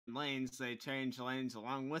lanes, they changed lanes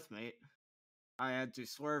along with me. I had to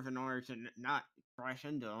swerve in order to not crash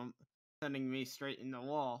into them, sending me straight in the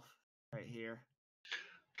wall right here.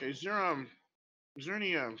 Okay, is there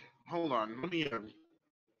any hold on, let me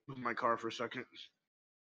move my car for a second.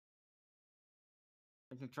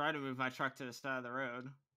 I can try to move my truck to the side of the road.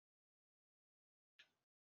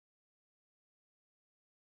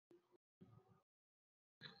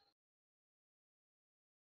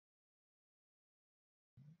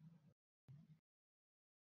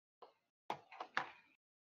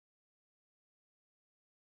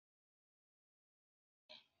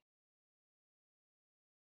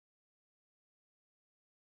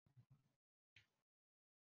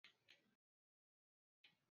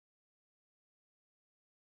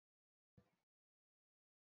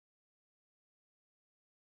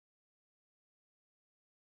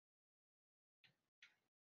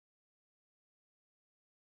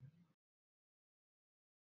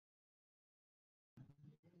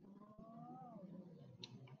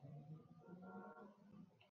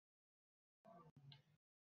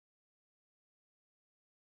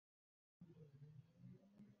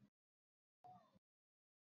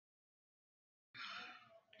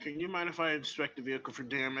 Can you mind if I inspect the vehicle for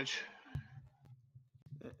damage?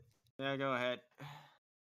 Yeah, go ahead.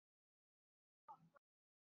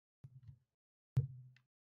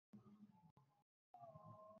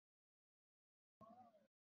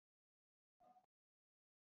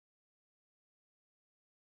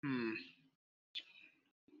 Hmm.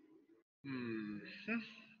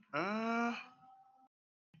 Uh,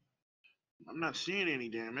 I'm not seeing any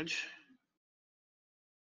damage.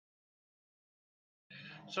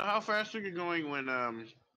 So how fast are you going when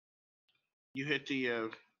you hit the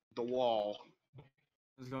wall? I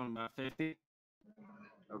was going about 50.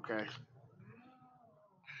 Okay.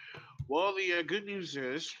 Well, the good news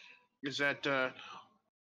is that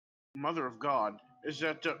Mother of God, is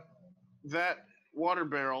that that water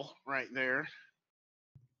barrel right there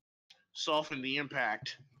softened the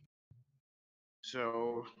impact.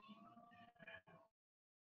 So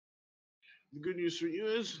the good news for you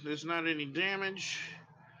is there's not any damage.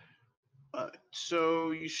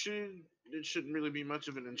 So it shouldn't really be much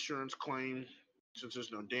of an insurance claim since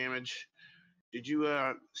there's no damage. Did you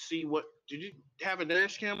did you have a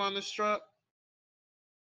dash cam on this truck?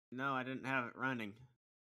 No, I didn't have it running.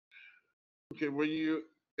 Okay, were you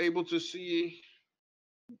able to see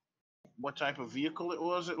what type of vehicle it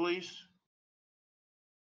was at least?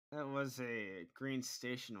 That was a green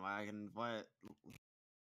station wagon, but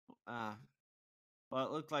well,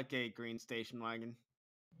 it looked like a green station wagon.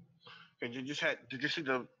 Okay, did you see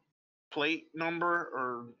the plate number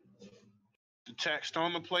or the text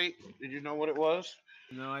on the plate? Did you know what it was?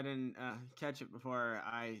 No, I didn't catch it before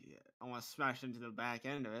I almost smashed into the back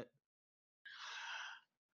end of it.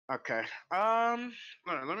 Okay. All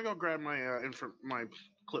right, let me go grab my my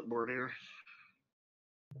clipboard here.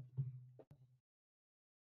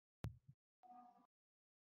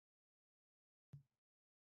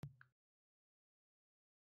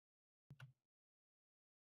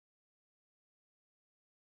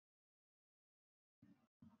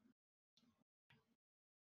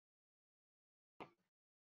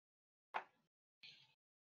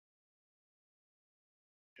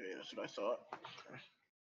 Okay, that's what I thought. Okay.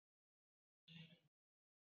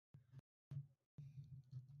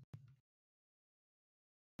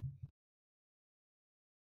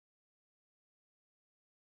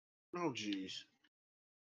 Oh, geez.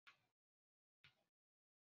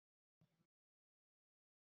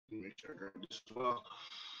 Make sure I grab this as well.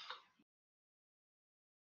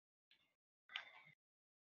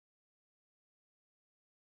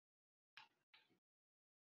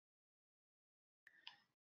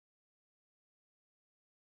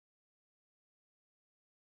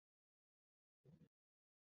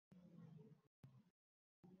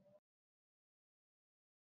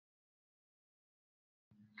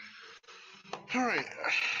 All right.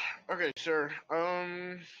 Okay, sir.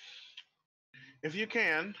 If you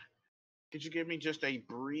can, could you give me just a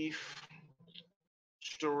brief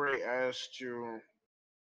story as to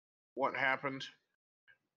what happened?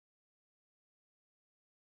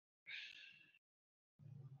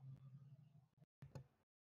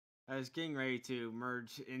 I was getting ready to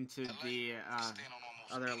merge into the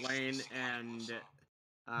other lane, and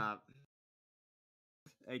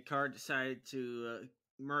a car decided to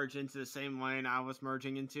merge into the same lane I was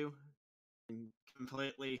merging into and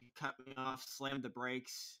completely cut me off, slammed the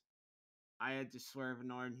brakes. I had to swerve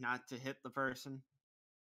in order not to hit the person.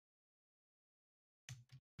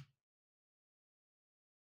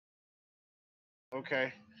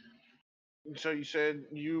 Okay. So you said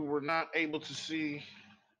you were not able to see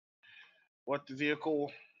what the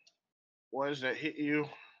vehicle was that hit you?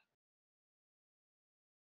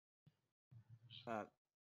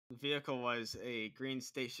 The vehicle was a green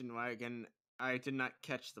station wagon. I did not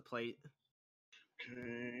catch the plate.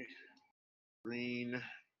 Okay. Green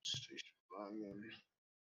station wagon.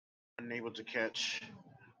 Unable to catch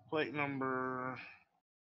plate number.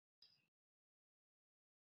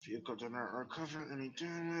 Vehicle did not recover any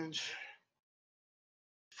damage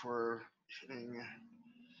for hitting the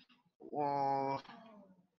wall.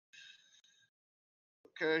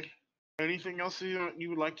 Okay. Anything else you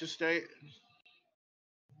would like to state?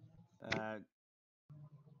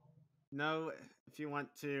 No, if you want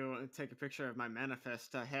to take a picture of my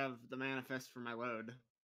manifest, I have the manifest for my load.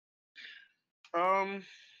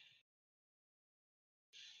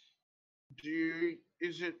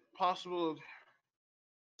 Is it possible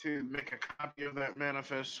to make a copy of that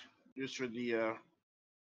manifest just for the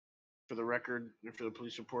record and for the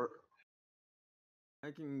police report?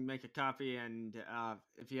 I can make a copy, and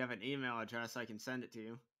if you have an email address, I can send it to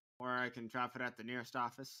you, or I can drop it at the nearest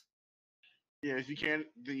office. Yeah, if you can,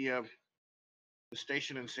 the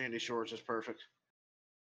station in Sandy Shores is perfect.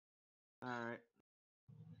 All right.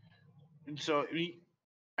 And so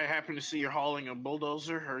I happen to see you're hauling a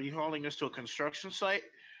bulldozer. Are you hauling this to a construction site?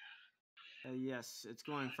 Yes, it's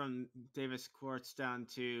going from Davis Quartz down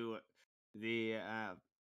to the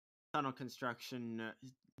tunnel construction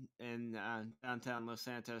in downtown Los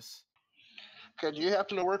Santos. Okay, do you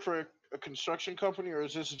happen to work for a construction company, or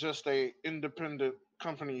is this just a independent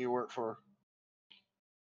company you work for?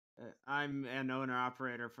 I'm an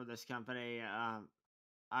owner-operator for this company.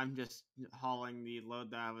 I'm just hauling the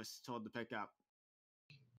load that I was told to pick up.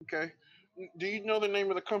 Okay. Do you know the name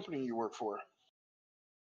of the company you work for?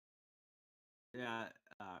 Yeah.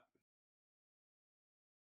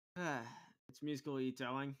 It's Musical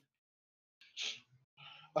E-Towing.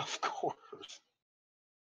 Of course.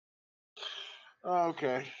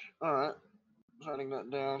 Okay. All right. Writing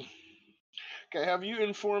that down. Okay. Have you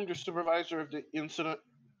informed your supervisor of the incident?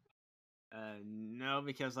 No,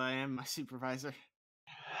 because I am my supervisor.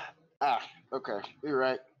 Ah, okay. You're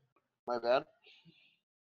right. My bad.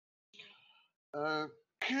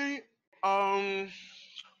 Okay.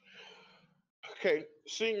 Okay.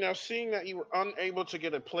 Seeing that you were unable to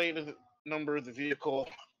get a plate number of the vehicle,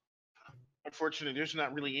 unfortunately, there's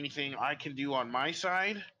not really anything I can do on my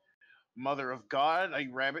side. Mother of God, a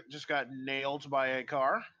rabbit just got nailed by a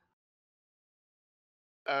car.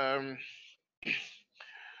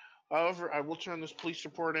 However, I will turn this police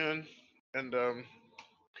report in, and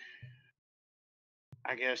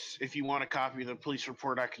I guess if you want a copy of the police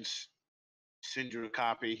report, I can send you a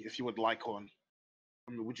copy if you would like one.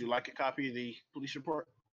 I mean, would you like a copy of the police report?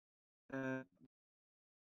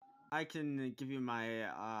 I can give you my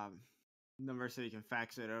number so you can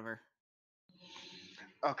fax it over.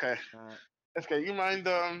 Okay. Okay. You mind?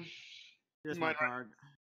 Here's my card.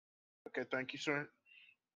 Okay. Thank you, sir.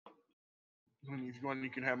 If you want, you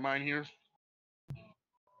can have mine here.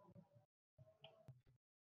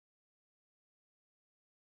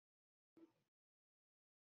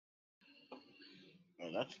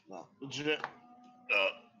 Oh, that's not legit.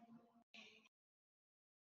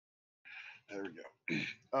 There we go.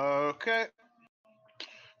 Okay.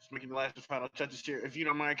 Just making the last and final touches here. If you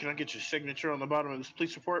don't mind, can I get your signature on the bottom of this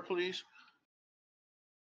police report, please?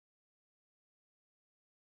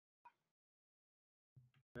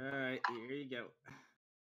 All right, here you go.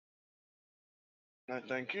 All right,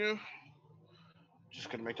 thank you. Just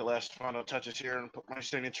gonna make the last final touches here and put my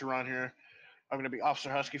signature on here. I'm gonna be Officer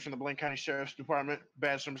Husky from the Blaine County Sheriff's Department.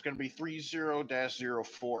 Badge number is gonna be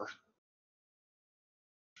 30-04.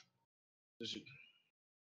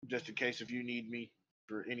 Just in case if you need me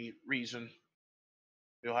for any reason,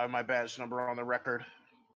 you'll have my badge number on the record.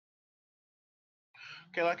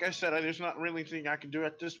 Okay, like I said, there's not really anything I can do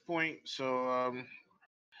at this point, so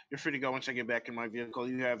you're free to go once I get back in my vehicle.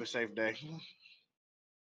 You have a safe day.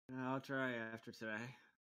 I'll try after today.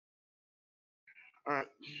 All right.